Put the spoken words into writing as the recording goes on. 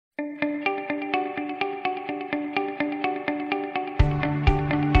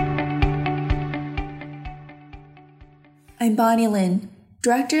I'm Bonnie Lin,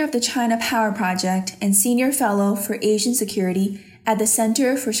 Director of the China Power Project and Senior Fellow for Asian Security at the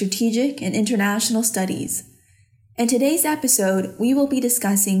Center for Strategic and International Studies. In today's episode, we will be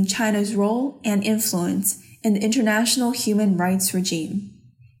discussing China's role and influence in the international human rights regime.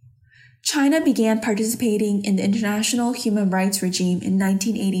 China began participating in the international human rights regime in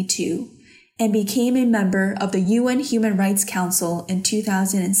 1982 and became a member of the UN Human Rights Council in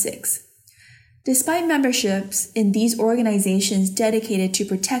 2006. Despite memberships in these organizations dedicated to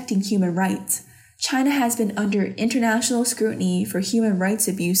protecting human rights, China has been under international scrutiny for human rights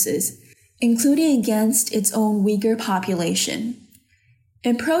abuses, including against its own Uyghur population.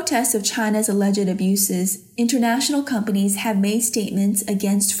 In protest of China's alleged abuses, international companies have made statements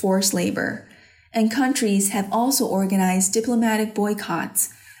against forced labor, and countries have also organized diplomatic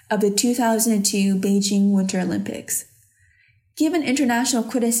boycotts of the 2002 Beijing Winter Olympics. Given international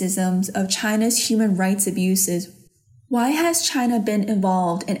criticisms of China's human rights abuses, why has China been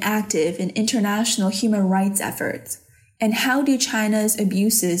involved and active in international human rights efforts? And how do China's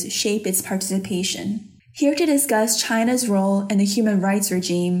abuses shape its participation? Here to discuss China's role in the human rights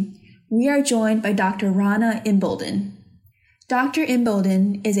regime, we are joined by Dr. Rana Imbulden. Dr.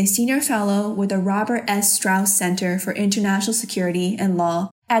 Imbulden is a senior fellow with the Robert S. Strauss Center for International Security and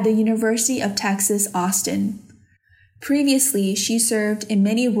Law at the University of Texas, Austin. Previously, she served in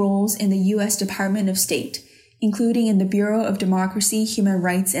many roles in the U.S. Department of State, including in the Bureau of Democracy, Human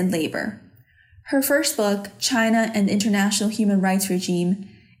Rights, and Labor. Her first book, China and the International Human Rights Regime,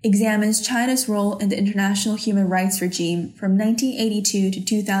 examines China's role in the international human rights regime from 1982 to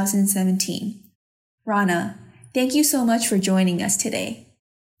 2017. Rana, thank you so much for joining us today.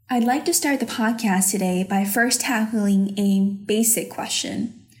 I'd like to start the podcast today by first tackling a basic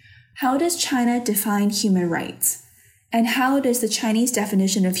question. How does China define human rights? And how does the Chinese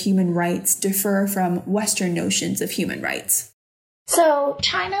definition of human rights differ from Western notions of human rights? So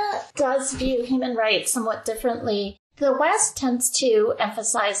China does view human rights somewhat differently. The West tends to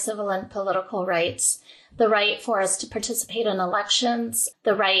emphasize civil and political rights, the right for us to participate in elections,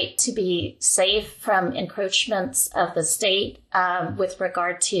 the right to be safe from encroachments of the state with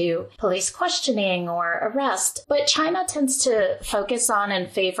regard to police questioning or arrest. But China tends to focus on and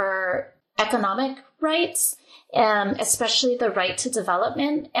favor economic rights, especially the right to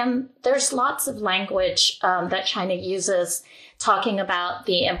development. And there's lots of language that China uses talking about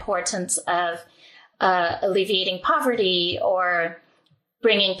the importance of alleviating poverty or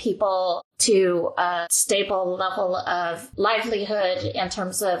bringing people to a stable level of livelihood in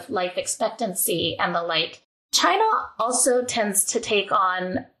terms of life expectancy and the like. China also tends to take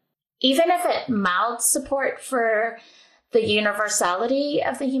on, even if it mouths support for the universality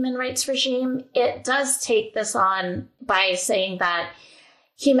of the human rights regime, it does take this on by saying that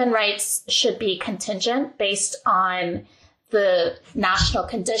human rights should be contingent based on the national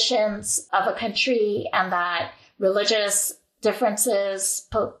conditions of a country, and that religious differences,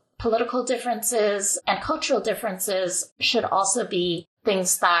 political differences, and cultural differences should also be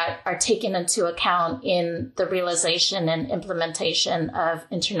things that are taken into account in the realization and implementation of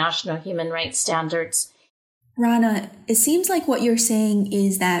international human rights standards. Rana, it seems like what you're saying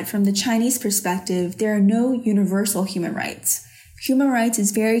is that from the Chinese perspective, there are no universal human rights. Human rights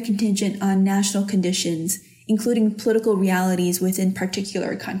is very contingent on national conditions, including political realities within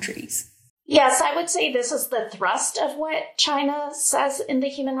particular countries. Yes, I would say this is the thrust of what China says in the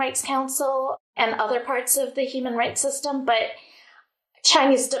Human Rights Council and other parts of the human rights system, but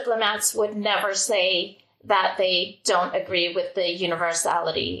Chinese diplomats would never say that they don't agree with the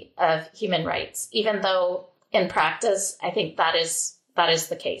universality of human rights, even though in practice, I think that is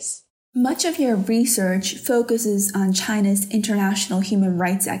the case. Much of your research focuses on China's international human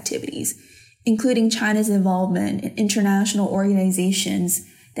rights activities, including China's involvement in international organizations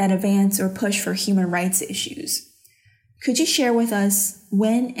that advance or push for human rights issues. Could you share with us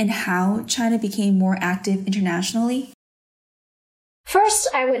when and how China became more active internationally? First,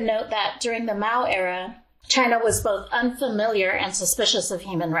 I would note that during the Mao era, China was both unfamiliar and suspicious of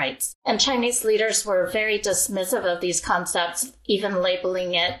human rights, and Chinese leaders were very dismissive of these concepts, even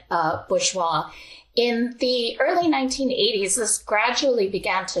labeling it bourgeois. In the early 1980s, this gradually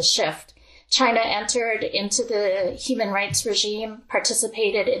began to shift. China entered into the human rights regime,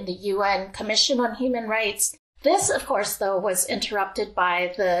 participated in the UN Commission on Human Rights. This, of course, though, was interrupted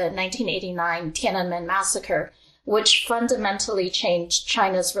by the 1989 Tiananmen massacre, which fundamentally changed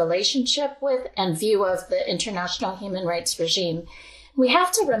China's relationship with and view of the international human rights regime. We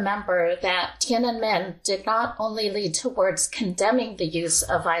have to remember that Tiananmen did not only lead towards condemning the use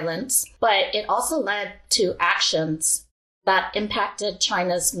of violence, but it also led to actions that impacted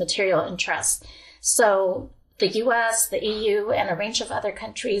China's material interests. So The US, the EU, and a range of other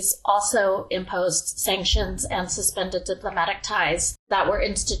countries also imposed sanctions and suspended diplomatic ties that were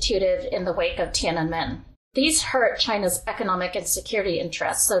instituted in the wake of Tiananmen. These hurt China's economic and security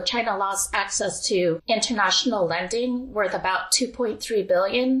interests. So China lost access to international lending worth about $2.3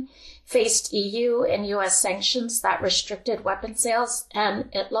 billion, faced EU and US sanctions that restricted weapon sales, and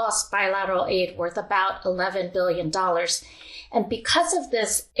it lost bilateral aid worth about $11 billion. And because of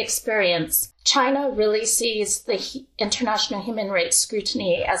this experience, China really sees the international human rights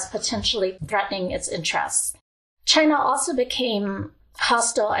scrutiny as potentially threatening its interests. China also became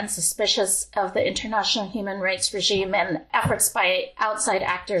hostile and suspicious of the international human rights regime and efforts by outside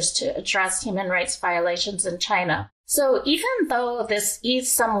actors to address human rights violations in China. So even though this eased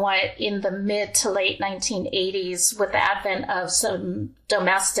somewhat in the mid to late 1980s with the advent of some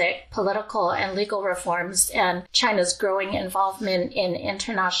domestic political and legal reforms and China's growing involvement in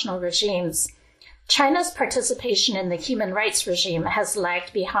international regimes, China's participation in the human rights regime has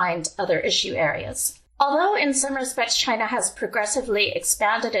lagged behind other issue areas. Although in some respects China has progressively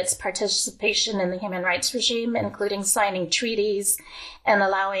expanded its participation in the human rights regime, including signing treaties and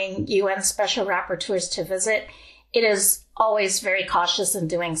allowing UN special rapporteurs to visit, it is always very cautious in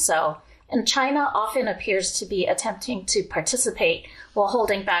doing so. And China often appears to be attempting to participate while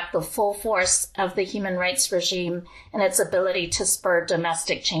holding back the full force of the human rights regime and its ability to spur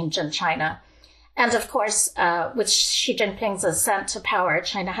domestic change in China. And of course, with Xi Jinping's ascent to power,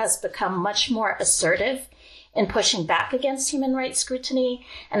 China has become much more assertive in pushing back against human rights scrutiny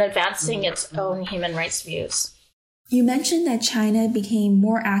and advancing its own human rights views. You mentioned that China became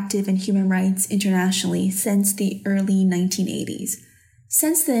more active in human rights internationally since the early 1980s.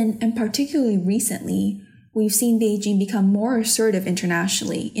 Since then, and particularly recently, we've seen Beijing become more assertive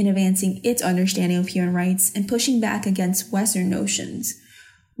internationally in advancing its understanding of human rights and pushing back against Western notions.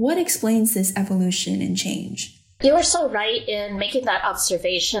 What explains this evolution and change? You are so right in making that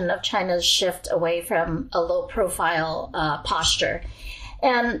observation of China's shift away from a low-profile posture.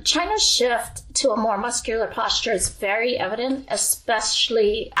 And China's shift to a more muscular posture is very evident,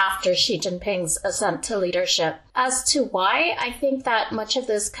 especially after Xi Jinping's ascent to leadership. As to why, I think that much of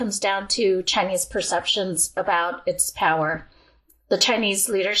this comes down to Chinese perceptions about its power. The Chinese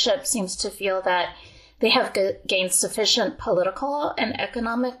leadership seems to feel that they have gained sufficient political and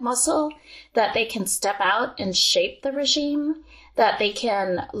economic muscle that they can step out and shape the regime, that they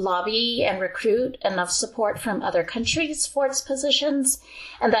can lobby and recruit enough support from other countries for its positions,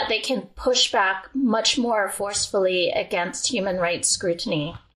 and that they can push back much more forcefully against human rights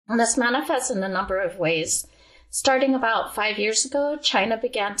scrutiny. And this manifests in a number of ways. Starting about 5 years ago, China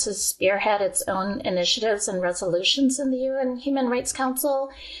began to spearhead its own initiatives and resolutions in the UN Human Rights Council.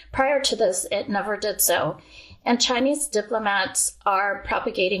 Prior to this, it never did so. And Chinese diplomats are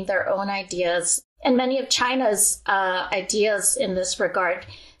propagating their own ideas. And many of China's ideas in this regard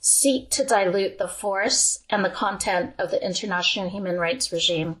seek to dilute the force and the content of the international human rights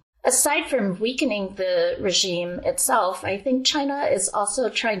regime. Aside from weakening the regime itself, I think China is also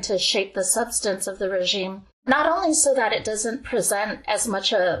trying to shape the substance of the regime, not only so that it doesn't present as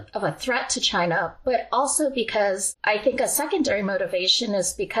much of a threat to China, but also because I think a secondary motivation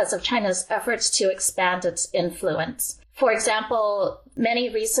is because of China's efforts to expand its influence. For example, many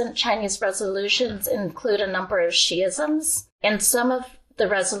recent Chinese resolutions include a number of Shiisms. In some of the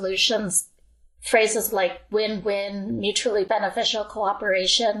resolutions, phrases like win-win, mutually beneficial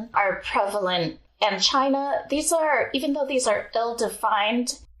cooperation are prevalent. And China, even though these are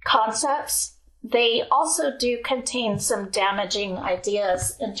ill-defined concepts, they also do contain some damaging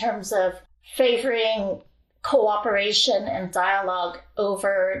ideas in terms of favoring cooperation and dialogue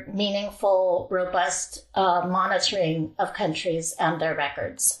over meaningful, robust monitoring of countries and their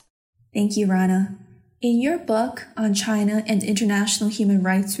records. Thank you, Rana. In your book on China and international human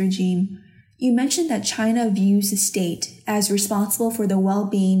rights regime, you mentioned that China views the state as responsible for the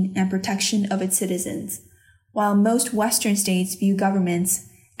well-being and protection of its citizens, while most Western states view governments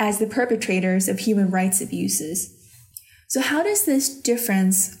as the perpetrators of human rights abuses. So how does this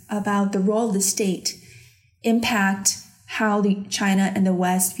difference about the role of the state impact how China and the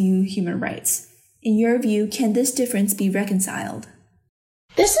West view human rights? In your view, can this difference be reconciled?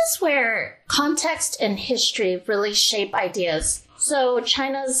 This is where context and history really shape ideas. So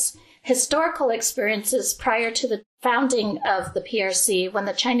China's historical experiences prior to the founding of the PRC, when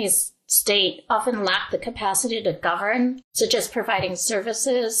the Chinese state often lacked the capacity to govern, such as providing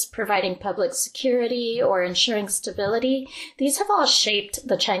services, providing public security, or ensuring stability, these have all shaped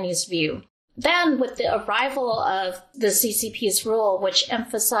the Chinese view. Then, with the arrival of the CCP's rule, which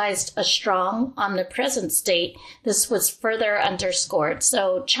emphasized a strong, omnipresent state, this was further underscored.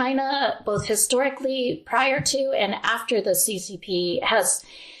 So China, both historically, prior to and after the CCP, has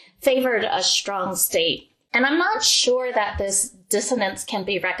favored a strong state. And I'm not sure that this dissonance can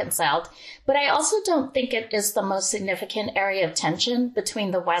be reconciled, but I also don't think it is the most significant area of tension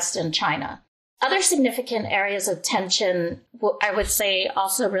between the West and China. Other significant areas of tension, I would say,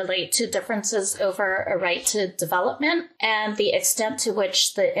 also relate to differences over a right to development and the extent to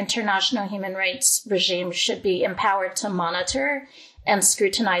which the international human rights regime should be empowered to monitor and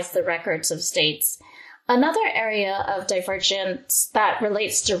scrutinize the records of states. Another area of divergence that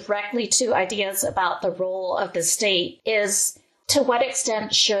relates directly to ideas about the role of the state is to what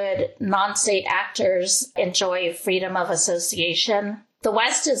extent should non-state actors enjoy freedom of association? The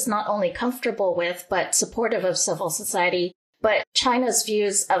West is not only comfortable with, but supportive of civil society, but China's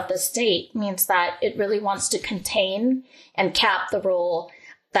views of the state means that it really wants to contain and cap the role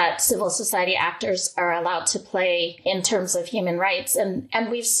that civil society actors are allowed to play in terms of human rights. And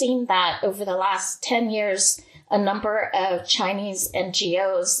we've seen that over the last 10 years, a number of Chinese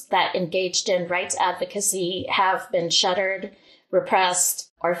NGOs that engaged in rights advocacy have been shuttered,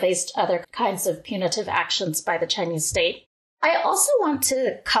 repressed, or faced other kinds of punitive actions by the Chinese state. I also want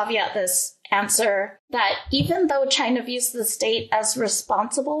to caveat this answer that even though China views the state as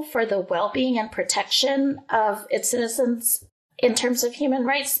responsible for the well-being and protection of its citizens in terms of human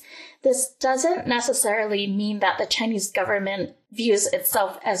rights, this doesn't necessarily mean that the Chinese government views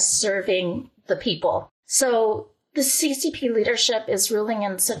itself as serving the people. So the CCP leadership is ruling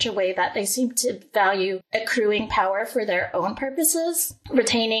in such a way that they seem to value accruing power for their own purposes,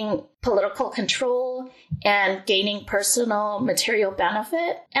 retaining political control, and gaining personal material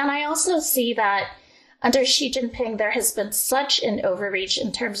benefit. And I also see that under Xi Jinping, there has been such an overreach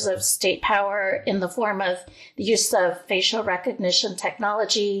in terms of state power in the form of the use of facial recognition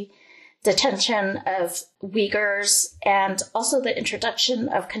technology, detention of Uyghurs, and also the introduction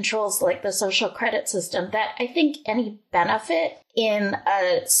of controls like the social credit system, that I think any benefit in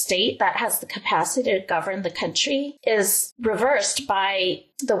a state that has the capacity to govern the country is reversed by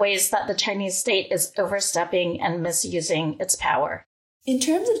the ways that the Chinese state is overstepping and misusing its power. In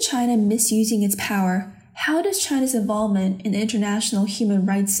terms of China misusing its power, how does China's involvement in the international human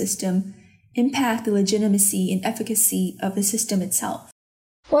rights system impact the legitimacy and efficacy of the system itself?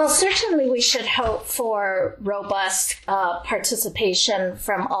 Well, certainly we should hope for robust participation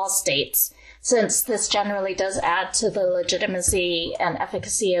from all states, since this generally does add to the legitimacy and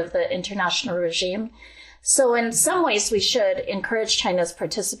efficacy of the international regime. So in some ways, we should encourage China's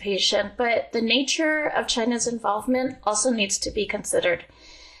participation, but the nature of China's involvement also needs to be considered.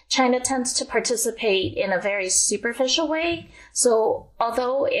 China tends to participate in a very superficial way. So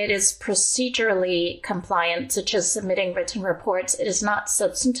although it is procedurally compliant, such as submitting written reports, it is not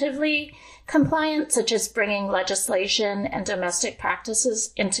substantively compliant, such as bringing legislation and domestic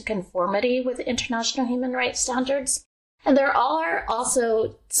practices into conformity with international human rights standards. And there are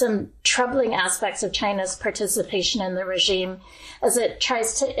also some troubling aspects of China's participation in the regime as it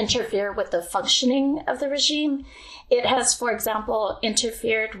tries to interfere with the functioning of the regime. It has, for example,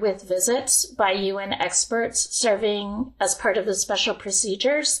 interfered with visits by UN experts serving as part of the special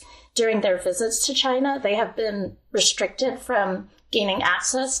procedures during their visits to China. They have been restricted from gaining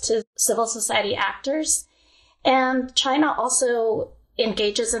access to civil society actors. And China also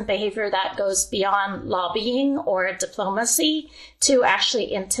engages in behavior that goes beyond lobbying or diplomacy to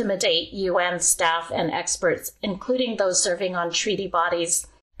actually intimidate UN staff and experts, including those serving on treaty bodies,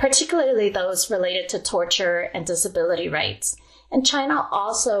 particularly those related to torture and disability rights. And China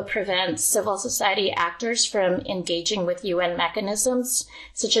also prevents civil society actors from engaging with UN mechanisms,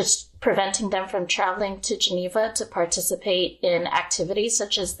 such as preventing them from traveling to Geneva to participate in activities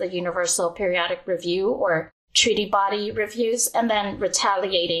such as the Universal Periodic Review or treaty body reviews, and then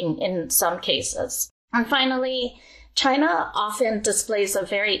retaliating in some cases. And finally, China often displays a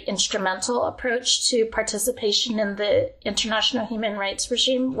very instrumental approach to participation in the international human rights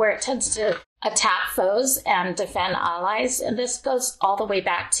regime, where it tends to attack foes and defend allies. And this goes all the way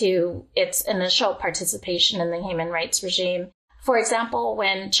back to its initial participation in the human rights regime. For example,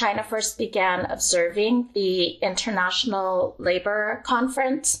 when China first began observing the International Labor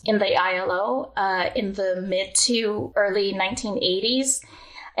Conference in the ILO in the mid to early 1980s,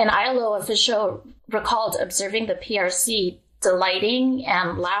 an ILO official recalled observing the PRC delighting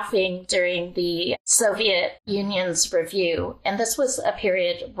and laughing during the Soviet Union's review. And this was a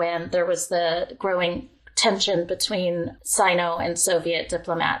period when there was the growing tension between Sino and Soviet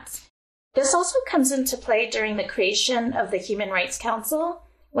diplomats. This also comes into play during the creation of the Human Rights Council,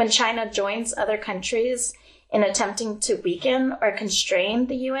 when China joins other countries in attempting to weaken or constrain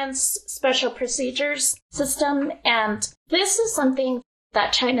the UN's special procedures system. And this is something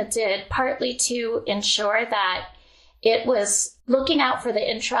that China did partly to ensure that it was looking out for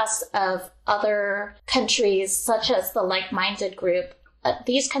the interests of other countries, such as the like-minded group.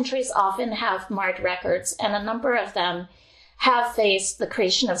 These countries often have marred records, and a number of them have faced the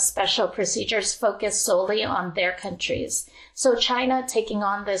creation of special procedures focused solely on their countries. So China taking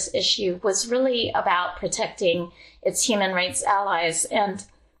on this issue was really about protecting its human rights allies. And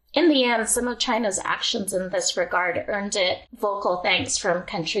in the end, some of China's actions in this regard earned it vocal thanks from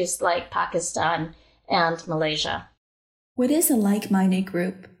countries like Pakistan and Malaysia. What is a like-minded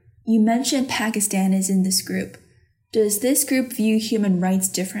group? You mentioned Pakistan is in this group. Does this group view human rights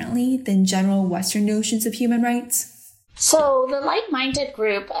differently than general Western notions of human rights? So the like-minded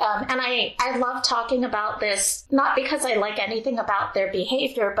group, and I love talking about this, not because I like anything about their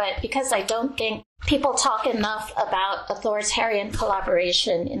behavior, but because I don't think people talk enough about authoritarian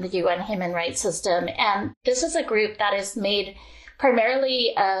collaboration in the UN human rights system. And this is a group that is made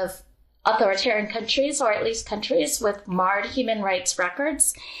primarily of authoritarian countries, or at least countries with marred human rights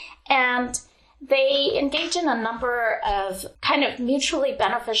records. And they engage in a number of kind of mutually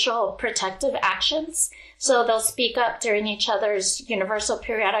beneficial protective actions. So they'll speak up during each other's universal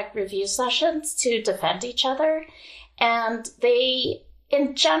periodic review sessions to defend each other. And they,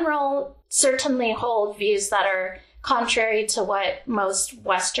 in general, certainly hold views that are contrary to what most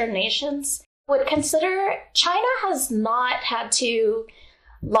Western nations would consider. China has not had to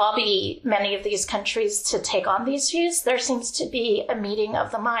lobby many of these countries to take on these views. There seems to be a meeting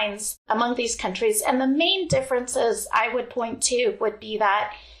of the minds among these countries. And the main differences I would point to would be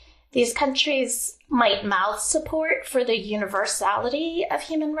that these countries might mouth support for the universality of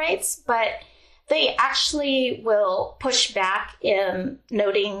human rights, but they actually will push back in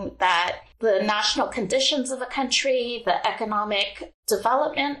noting that the national conditions of a country, the economic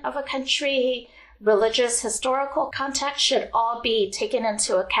development of a country, religious, historical context should all be taken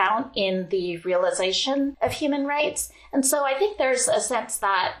into account in the realization of human rights. And so I think there's a sense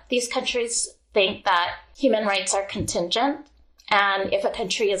that these countries think that human rights are contingent. And if a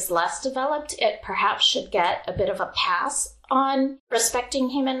country is less developed, it perhaps should get a bit of a pass on respecting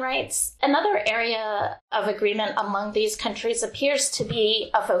human rights. Another area of agreement among these countries appears to be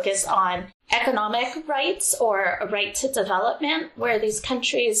a focus on economic rights or a right to development, where these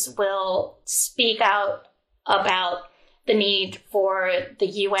countries will speak out about the need for the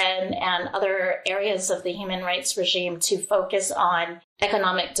UN and other areas of the human rights regime to focus on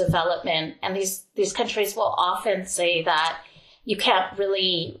economic development. And these countries will often say that you can't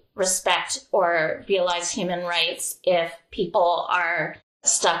really respect or realize human rights if people are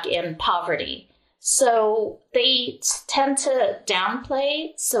stuck in poverty. So they tend to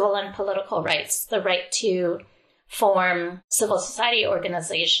downplay civil and political rights, the right to form civil society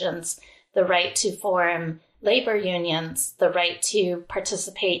organizations, the right to form labor unions, the right to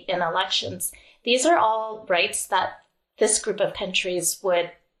participate in elections. These are all rights that this group of countries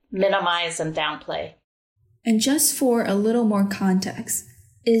would minimize and downplay. And just for a little more context,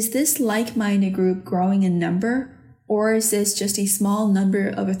 is this like-minded group growing in number, or is this just a small number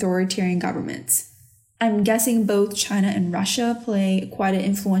of authoritarian governments? I'm guessing both China and Russia play quite an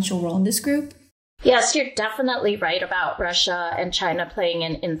influential role in this group. Yes, you're definitely right about Russia and China playing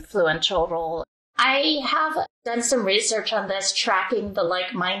an influential role. I have done some research on this, tracking the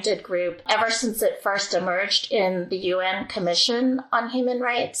like-minded group ever since it first emerged in the UN Commission on Human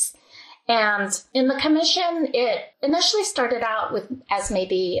Rights. And in the commission, it initially started out as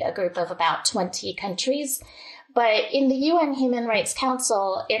maybe a group of about 20 countries. But in the UN Human Rights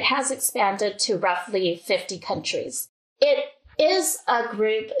Council, it has expanded to roughly 50 countries. It is a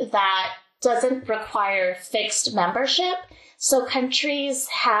group that doesn't require fixed membership. So countries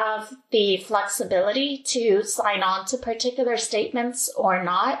have the flexibility to sign on to particular statements or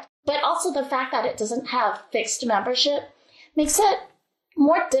not. But also the fact that it doesn't have fixed membership makes it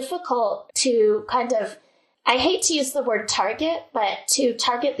more difficult to kind of, I hate to use the word target, but to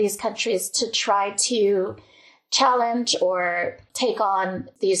target these countries to try to challenge or take on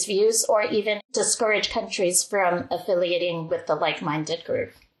these views, or even discourage countries from affiliating with the like-minded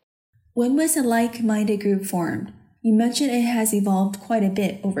group. When was a like-minded group formed? You mentioned it has evolved quite a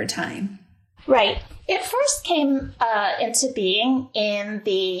bit over time. Right. It first came into being in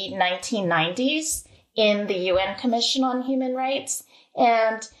the 1990s in the UN Commission on Human Rights.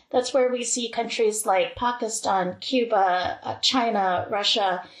 And that's where we see countries like Pakistan, Cuba, China,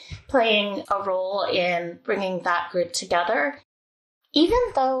 Russia playing a role in bringing that group together. Even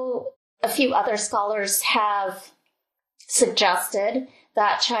though a few other scholars have suggested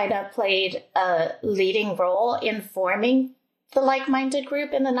that China played a leading role in forming the like-minded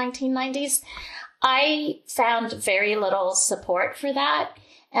group in the 1990s. I found very little support for that.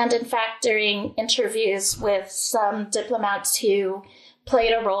 And in fact, during interviews with some diplomats who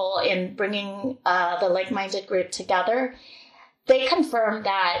played a role in bringing the like-minded group together, they confirmed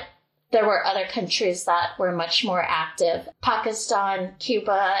that there were other countries that were much more active. Pakistan,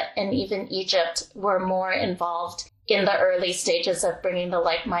 Cuba, and even Egypt were more involved in the early stages of bringing the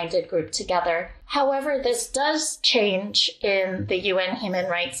like-minded group together. However, this does change in the UN Human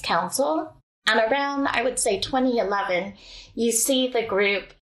Rights Council. And around, I would say, 2011, you see the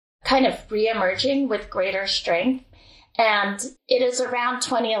group kind of reemerging with greater strength. And it is around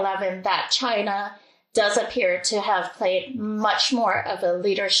 2011 that China does appear to have played much more of a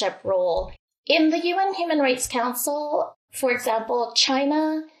leadership role. In the UN Human Rights Council, for example,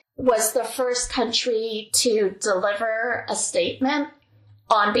 China was the first country to deliver a statement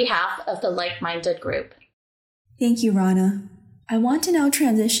on behalf of the like-minded group. Thank you, Rana. I want to now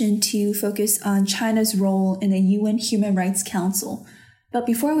transition to focus on China's role in the UN Human Rights Council. But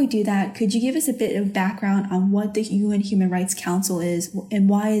before we do that, could you give us a bit of background on what the UN Human Rights Council is and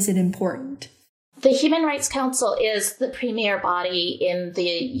why is it important? The Human Rights Council is the premier body in the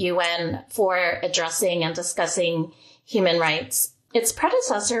UN for addressing and discussing human rights. Its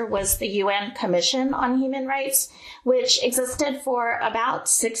predecessor was the UN Commission on Human Rights, which existed for about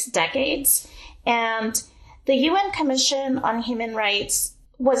 6 decades. And the UN Commission on Human Rights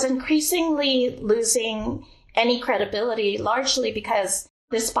was increasingly losing any credibility, largely because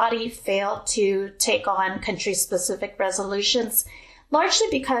this body failed to take on country-specific resolutions, largely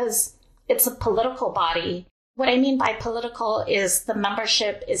because it's a political body. What I mean by political is the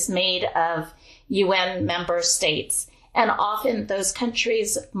membership is made of UN member states. And often those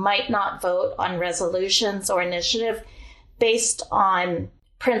countries might not vote on resolutions or initiative based on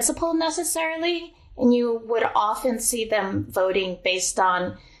principle necessarily. And you would often see them voting based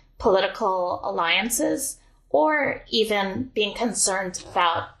on political alliances or even being concerned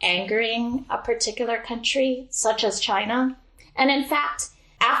about angering a particular country, such as China. And in fact,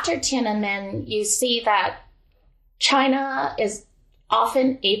 after Tiananmen, you see that China is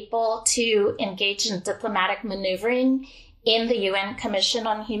often able to engage in diplomatic maneuvering in the UN Commission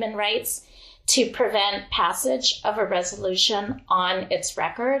on Human Rights to prevent passage of a resolution on its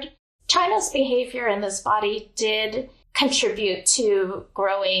record. China's behavior in this body did contribute to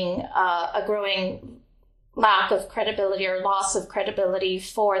a growing lack of credibility or loss of credibility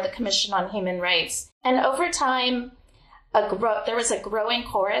for the Commission on Human Rights. And over time, there was a growing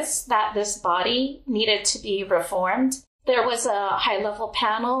chorus that this body needed to be reformed. There was a high-level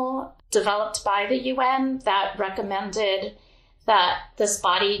panel developed by the UN that recommended that this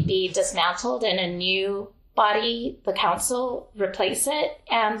body be dismantled and a new body, the Council, replace it.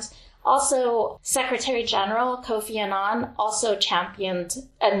 And also, Secretary General Kofi Annan also championed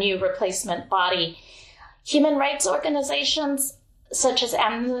a new replacement body. Human rights organizations such as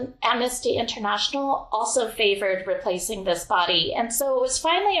Amnesty International also favored replacing this body. And so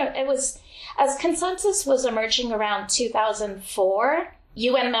it was as consensus was emerging around 2004,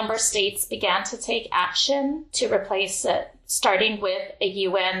 UN member states began to take action to replace it, starting with a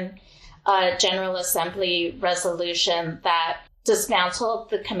UN General Assembly resolution that dismantled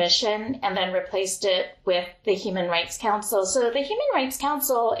the commission and then replaced it with the Human Rights Council. So the Human Rights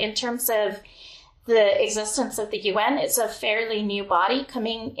Council, in terms of the existence of the UN, is a fairly new body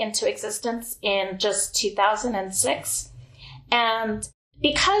coming into existence in just 2006. And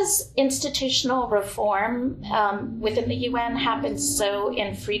because institutional reform within the UN happens so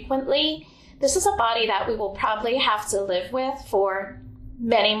infrequently, this is a body that we will probably have to live with for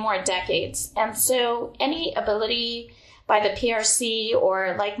many more decades. And so any ability by the PRC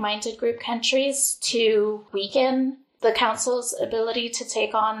or like-minded group countries to weaken the Council's ability to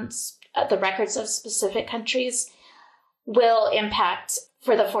take on the records of specific countries will impact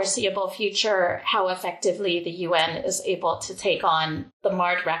for the foreseeable future how effectively the UN is able to take on the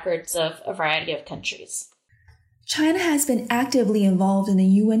marred records of a variety of countries. China has been actively involved in the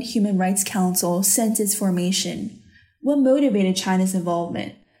UN Human Rights Council since its formation. What motivated China's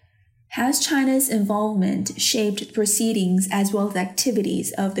involvement? Has China's involvement shaped proceedings as well as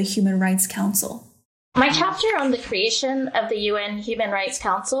activities of the Human Rights Council? My chapter on the creation of the UN Human Rights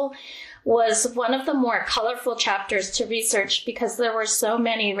Council was one of the more colorful chapters to research because there were so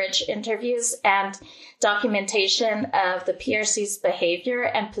many rich interviews and documentation of the PRC's behavior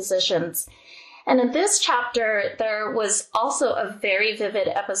and positions. And in this chapter, there was also a very vivid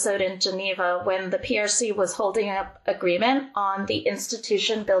episode in Geneva when the PRC was holding up agreement on the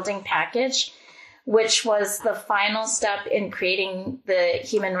institution building package which was the final step in creating the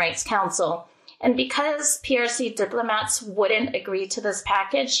Human Rights Council. And because PRC diplomats wouldn't agree to this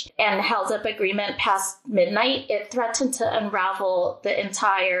package and held up agreement past midnight, it threatened to unravel the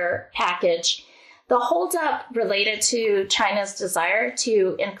entire package. The holdup related to China's desire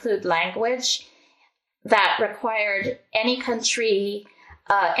to include language that required any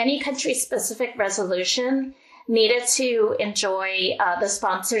country-specific resolution needed to enjoy the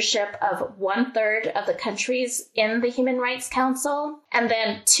sponsorship of 1/3 of the countries in the Human Rights Council, and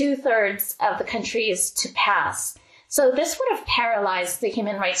then 2/3 of the countries to pass. So this would have paralyzed the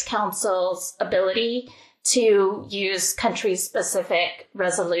Human Rights Council's ability to use country-specific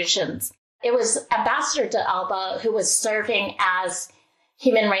resolutions. It was Ambassador de Alba who was serving as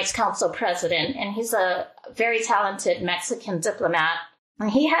Human Rights Council president, and he's a very talented Mexican diplomat. And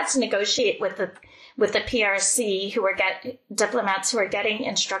he had to negotiate with the PRC, who were diplomats who were getting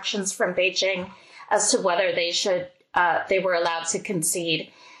instructions from Beijing as to whether they were allowed to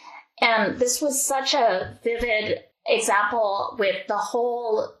concede. And this was such a vivid example with the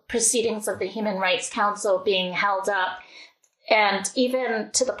whole proceedings of the Human Rights Council being held up, and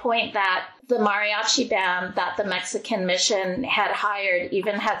even to the point that the mariachi band that the Mexican mission had hired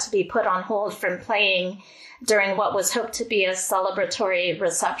even had to be put on hold from playing during what was hoped to be a celebratory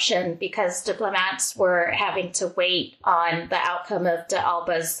reception because diplomats were having to wait on the outcome of de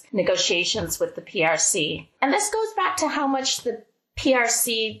Alba's negotiations with the PRC. And this goes back to how much the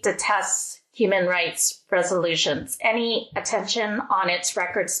PRC detests human rights resolutions, any attention on its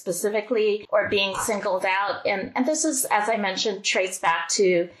record specifically or being singled out. And this is, as I mentioned, traced back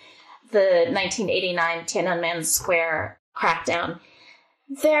to the 1989 Tiananmen Square crackdown.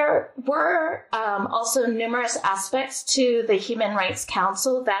 There were also numerous aspects to the Human Rights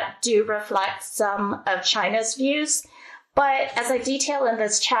Council that do reflect some of China's views. But as I detail in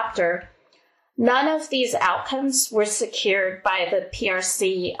this chapter, none of these outcomes were secured by the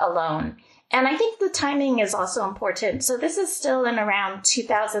PRC alone. And I think the timing is also important. So this is still in around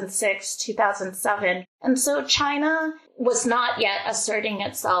 2006, 2007. And so China was not yet asserting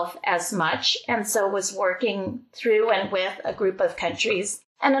itself as much, and so was working through and with a group of countries.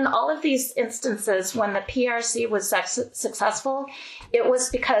 And in all of these instances, when the PRC was successful, it was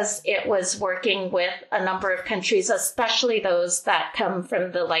because it was working with a number of countries, especially those that come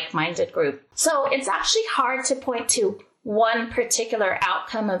from the like-minded group. So it's actually hard to point to one particular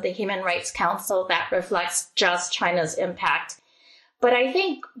outcome of the Human Rights Council that reflects just China's impact. But I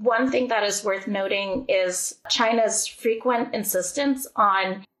think one thing that is worth noting is China's frequent insistence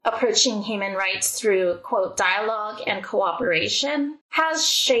on approaching human rights through, quote, dialogue and cooperation has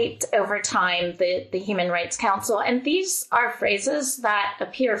shaped over time the Human Rights Council. And these are phrases that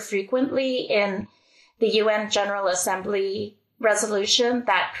appear frequently in the UN General Assembly resolution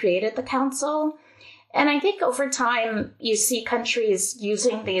that created the council. And I think over time, you see countries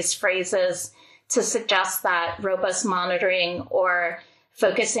using these phrases to suggest that robust monitoring or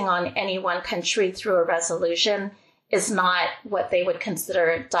focusing on any one country through a resolution is not what they would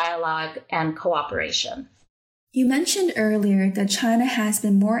consider dialogue and cooperation. You mentioned earlier that China has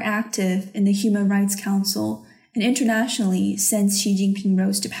been more active in the Human Rights Council and internationally since Xi Jinping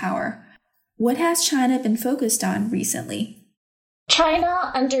rose to power. What has China been focused on recently?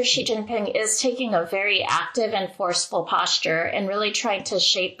 China under Xi Jinping is taking a very active and forceful posture and really trying to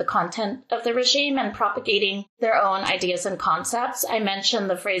shape the content of the regime and propagating their own ideas and concepts. I mentioned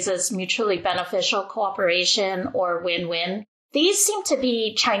the phrases mutually beneficial cooperation or win-win. These seem to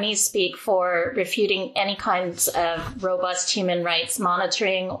be Chinese speak for refuting any kinds of robust human rights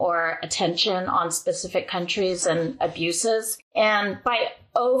monitoring or attention on specific countries and abuses. And by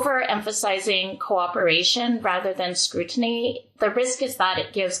overemphasizing cooperation rather than scrutiny, the risk is that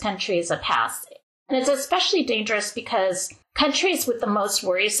it gives countries a pass. And it's especially dangerous because countries with the most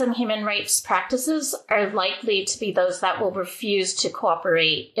worrisome human rights practices are likely to be those that will refuse to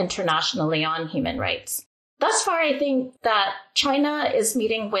cooperate internationally on human rights. Thus far, I think that China is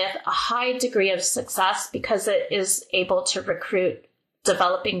meeting with a high degree of success because it is able to recruit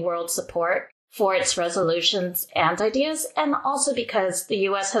developing world support for its resolutions and ideas, and also because the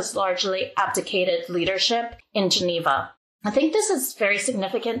U.S. has largely abdicated leadership in Geneva. I think this is very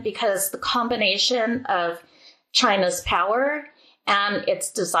significant because the combination of China's power and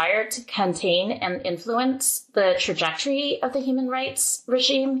its desire to contain and influence the trajectory of the human rights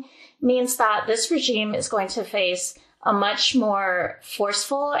regime means that this regime is going to face a much more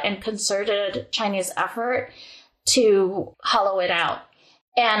forceful and concerted Chinese effort to hollow it out.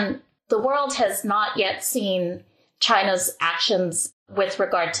 And the world has not yet seen China's actions with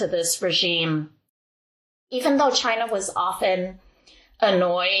regard to this regime. Even though China was often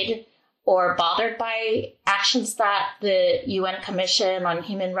annoyed or bothered by actions that the UN Commission on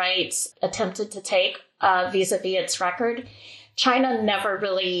Human Rights attempted to take vis-a-vis its record, China never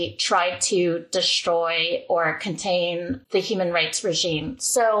really tried to destroy or contain the human rights regime.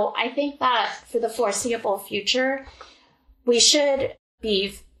 So I think that for the foreseeable future, we should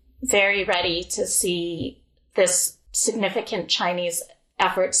be very ready to see this significant Chinese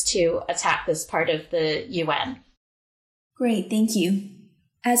efforts to attack this part of the UN. Great, thank you.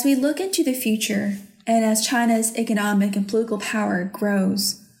 As we look into the future, and as China's economic and political power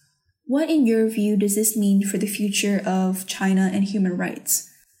grows, what in your view does this mean for the future of China and human rights?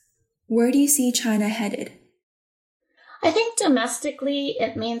 Where do you see China headed? I think domestically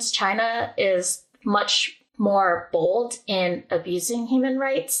it means China is much more bold in abusing human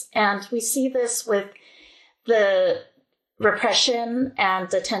rights. And we see this with the repression and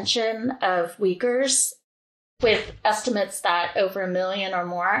detention of Uyghurs, with estimates that over 1 million or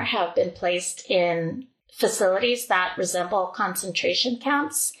more have been placed in facilities that resemble concentration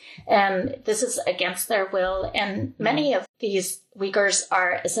camps. And this is against their will. And many of these Uyghurs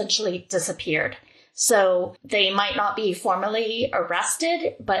are essentially disappeared. So they might not be formally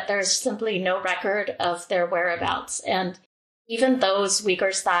arrested, but there's simply no record of their whereabouts. And even those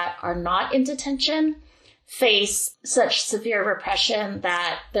Uyghurs that are not in detention face such severe repression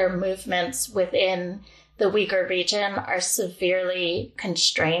that their movements within the Uyghur region are severely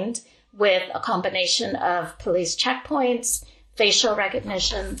constrained, with a combination of police checkpoints, facial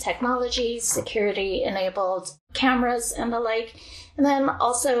recognition technology, security-enabled cameras, and the like. And then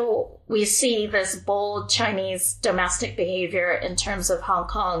also we see this bold Chinese domestic behavior in terms of Hong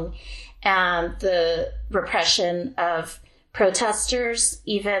Kong and the repression of protesters,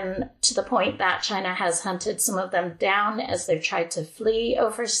 even to the point that China has hunted some of them down as they've tried to flee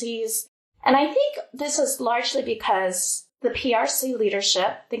overseas. And I think this is largely because the PRC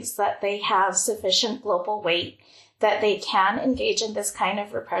leadership thinks that they have sufficient global weight that they can engage in this kind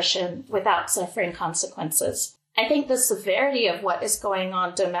of repression without suffering consequences. I think the severity of what is going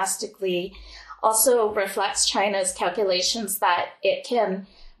on domestically also reflects China's calculations that it can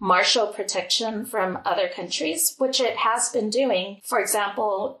marshal protection from other countries, which it has been doing. For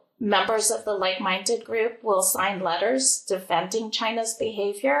example, members of the like-minded group will sign letters defending China's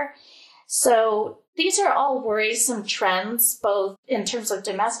behavior. So these are all worrisome trends, both in terms of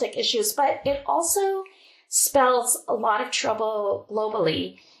domestic issues, but it also spells a lot of trouble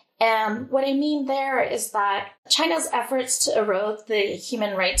globally. And what I mean there is that China's efforts to erode the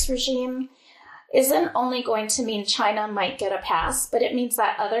human rights regime isn't only going to mean China might get a pass, but it means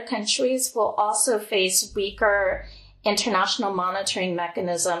that other countries will also face weaker international monitoring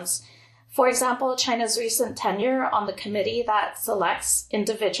mechanisms. For example, China's recent tenure on the committee that selects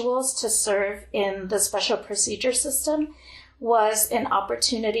individuals to serve in the special procedure system was an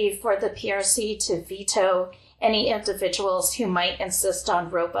opportunity for the PRC to veto any individuals who might insist on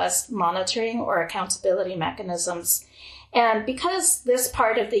robust monitoring or accountability mechanisms. And because this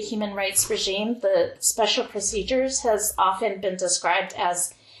part of the human rights regime, the special procedures, has often been described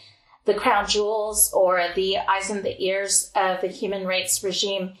as the crown jewels or the eyes and the ears of the human rights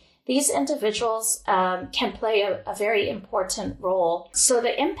regime, these individuals can play a very important role. So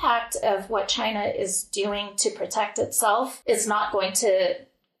the impact of what China is doing to protect itself is not going to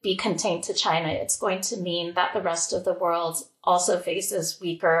be contained to China. It's going to mean that the rest of the world also faces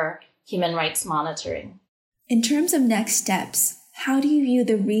weaker human rights monitoring. In terms of next steps, how do you view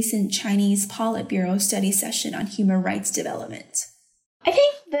the recent Chinese Politburo study session on human rights development? I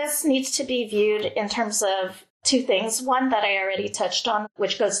think this needs to be viewed in terms of two things. One that I already touched on,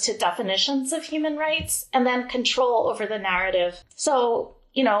 which goes to definitions of human rights, and then control over the narrative. So,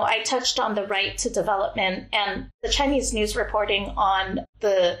 I touched on the right to development, and the Chinese news reporting on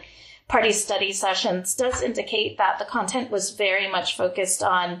the party study sessions does indicate that the content was very much focused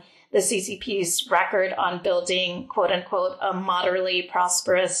on the CCP's record on building, quote unquote, a moderately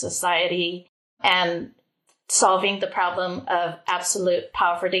prosperous society and solving the problem of absolute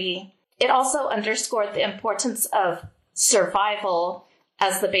poverty. It also underscored the importance of survival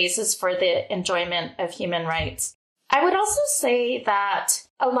as the basis for the enjoyment of human rights. I would also say that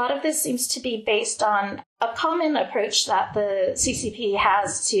a lot of this seems to be based on a common approach that the CCP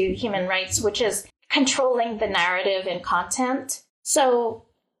has to human rights, which is controlling the narrative and content. So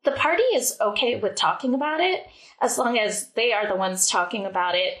the party is okay with talking about it as long as they are the ones talking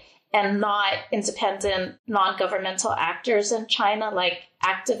about it and not independent, non-governmental actors in China like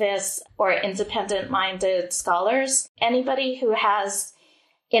activists or independent-minded scholars. Anybody who has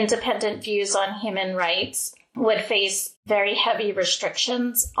independent views on human rights would face very heavy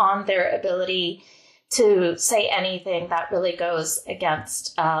restrictions on their ability to say anything that really goes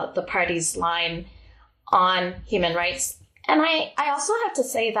against the party's line on human rights. And I also have to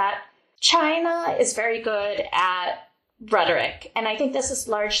say that China is very good at rhetoric. And I think this is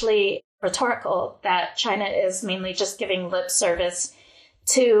largely rhetorical, that China is mainly just giving lip service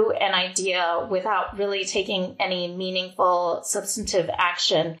to an idea without really taking any meaningful substantive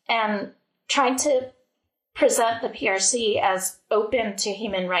action and trying to present the PRC as open to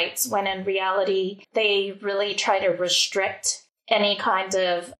human rights when in reality they really try to restrict any kind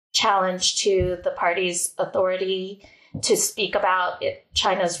of challenge to the party's authority to speak about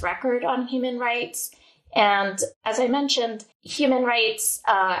China's record on human rights. And as I mentioned, human rights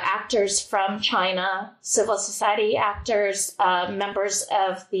actors from China, civil society actors, members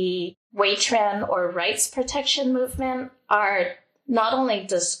of the Weitren or rights protection movement are not only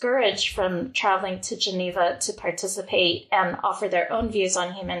discouraged from traveling to Geneva to participate and offer their own views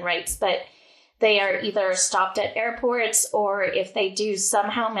on human rights, but they are either stopped at airports, or if they do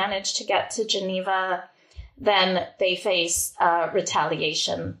somehow manage to get to Geneva, then they face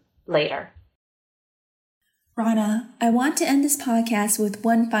retaliation later. Rana, I want to end this podcast with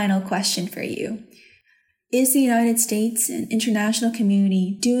one final question for you. Is the United States and international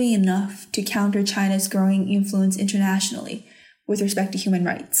community doing enough to counter China's growing influence internationally with respect to human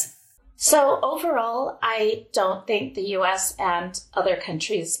rights? So overall, I don't think the US and other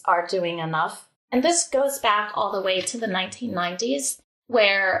countries are doing enough. And this goes back all the way to the 1990s,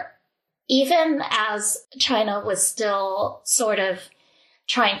 where even as China was still sort of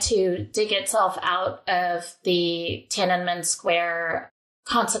trying to dig itself out of the Tiananmen Square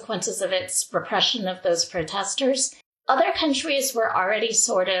consequences of its repression of those protesters, other countries were already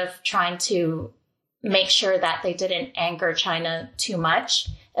sort of trying to make sure that they didn't anger China too much,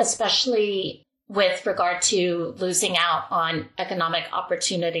 especially with regard to losing out on economic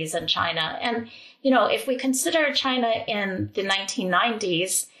opportunities in China. And, if we consider China in the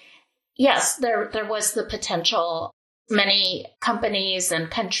 1990s, yes, there was the potential. Many companies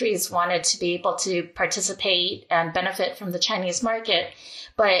and countries wanted to be able to participate and benefit from the Chinese market.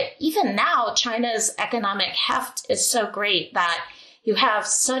 But even now, China's economic heft is so great that you have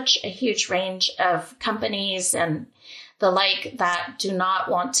such a huge range of companies and the like that do not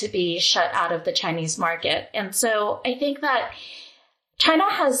want to be shut out of the Chinese market. And so I think that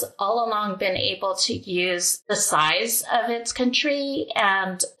China has all along been able to use the size of its country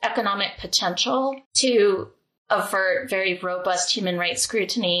and economic potential to avert very robust human rights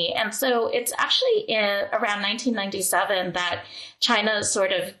scrutiny. And so it's actually around 1997 that China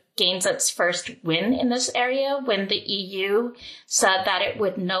sort of gains its first win in this area when the EU said that it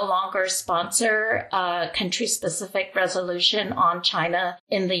would no longer sponsor a country-specific resolution on China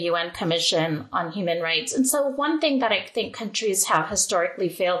in the UN Commission on Human Rights. And so one thing that I think countries have historically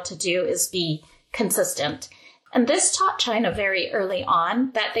failed to do is be consistent. And this taught China very early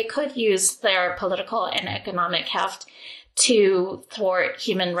on that they could use their political and economic heft to thwart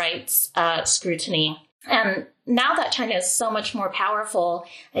human rights scrutiny. And now that China is so much more powerful,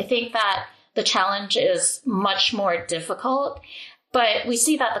 I think that the challenge is much more difficult, but we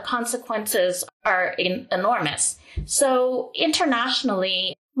see that the consequences are enormous. So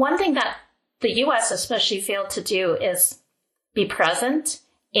internationally, one thing that the US especially failed to do is be present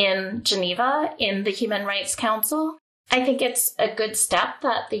in Geneva in the Human Rights Council. I think it's a good step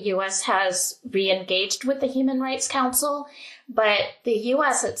that the US has re-engaged with the Human Rights Council, but the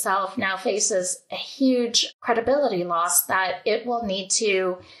US itself now faces a huge credibility loss that it will need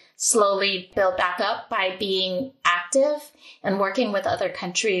to slowly build back up by being active and working with other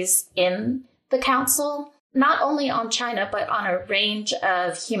countries in the council, not only on China, but on a range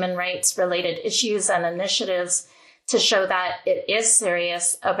of human rights related issues and initiatives to show that it is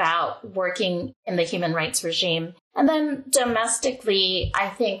serious about working in the human rights regime. And then domestically, I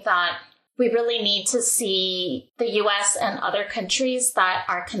think that we really need to see the US and other countries that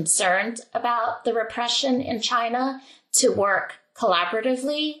are concerned about the repression in China to work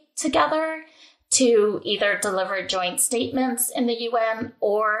collaboratively together to either deliver joint statements in the UN,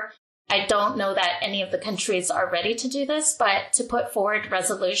 or I don't know that any of the countries are ready to do this, but to put forward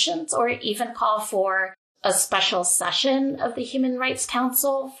resolutions or even call for a special session of the Human Rights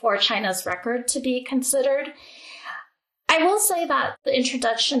Council for China's record to be considered. I will say that the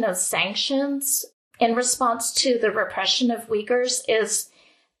introduction of sanctions in response to the repression of Uyghurs is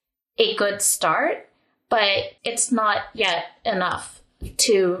a good start, but it's not yet enough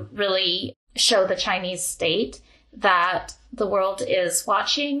to really show the Chinese state that the world is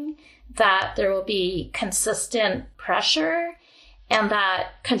watching, that there will be consistent pressure, and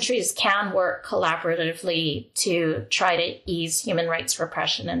that countries can work collaboratively to try to ease human rights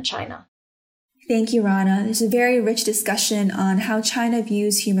repression in China. Thank you, Rana. There's a very rich discussion on how China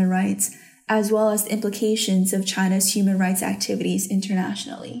views human rights, as well as the implications of China's human rights activities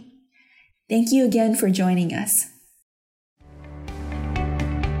internationally. Thank you again for joining us.